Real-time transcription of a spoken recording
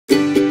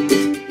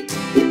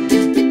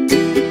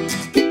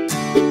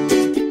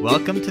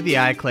Welcome to the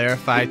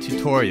iClarified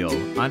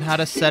tutorial on how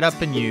to set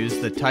up and use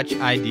the Touch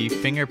ID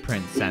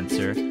fingerprint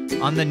sensor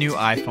on the new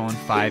iPhone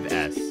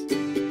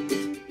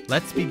 5S.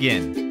 Let's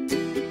begin.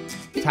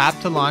 Tap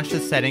to launch the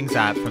Settings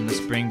app from the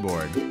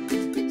springboard.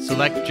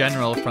 Select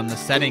General from the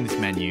Settings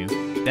menu,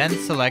 then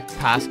select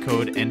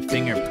Passcode and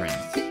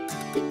Fingerprints.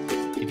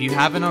 If you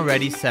haven't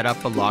already set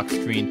up a lock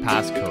screen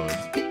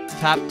passcode,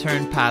 tap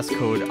Turn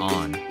Passcode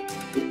on.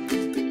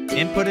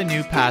 Input a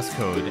new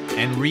passcode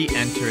and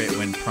re-enter it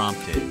when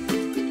prompted.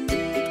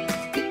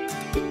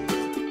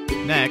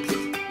 Next,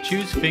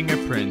 choose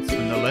Fingerprints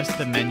from the list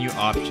of menu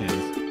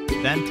options,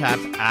 then tap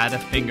Add a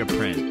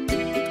Fingerprint.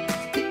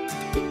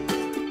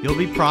 You'll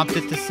be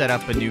prompted to set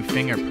up a new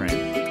fingerprint.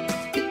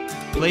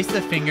 Place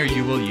the finger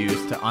you will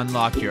use to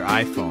unlock your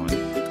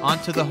iPhone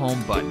onto the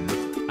Home button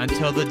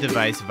until the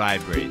device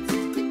vibrates,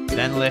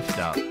 then lift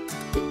up.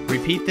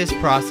 Repeat this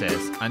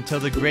process until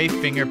the gray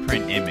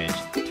fingerprint image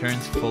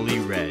turns fully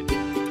red.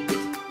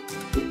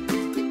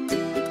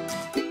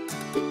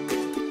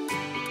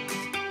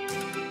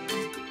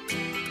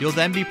 You'll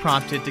then be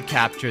prompted to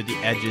capture the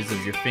edges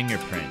of your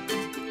fingerprint.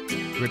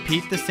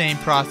 Repeat the same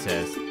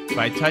process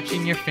by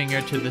touching your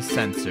finger to the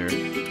sensor,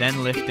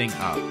 then lifting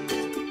up.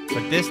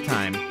 But this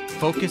time,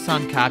 focus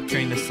on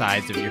capturing the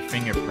sides of your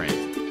fingerprint.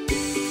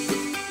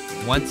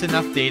 Once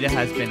enough data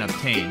has been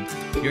obtained,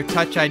 your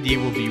Touch ID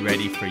will be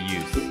ready for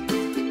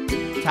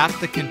use. Tap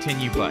the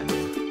Continue button.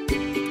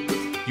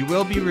 You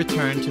will be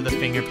returned to the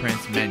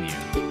Fingerprints menu.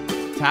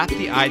 Tap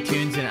the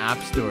iTunes and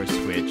App Store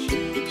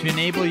switch to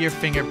enable your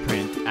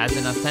fingerprint as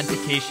an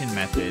authentication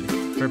method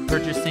for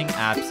purchasing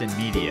apps and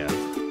media.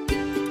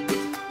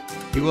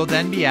 You will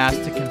then be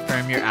asked to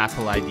confirm your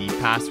Apple ID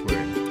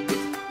password.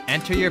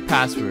 Enter your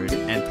password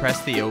and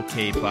press the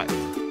OK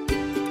button.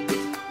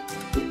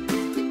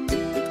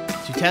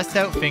 To test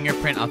out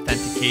fingerprint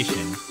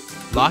authentication,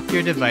 lock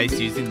your device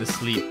using the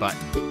Sleep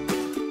button.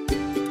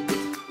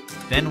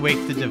 Then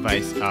wake the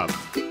device up.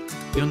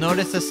 You'll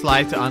notice a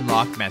slide to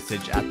unlock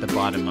message at the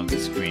bottom of the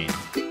screen.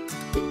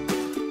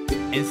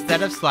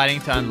 Instead of sliding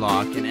to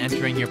unlock and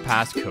entering your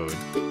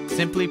passcode,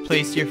 simply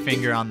place your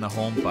finger on the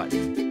Home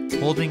button,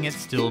 holding it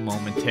still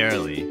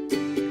momentarily.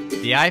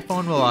 The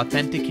iPhone will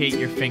authenticate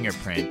your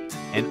fingerprint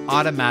and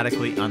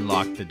automatically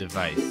unlock the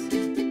device.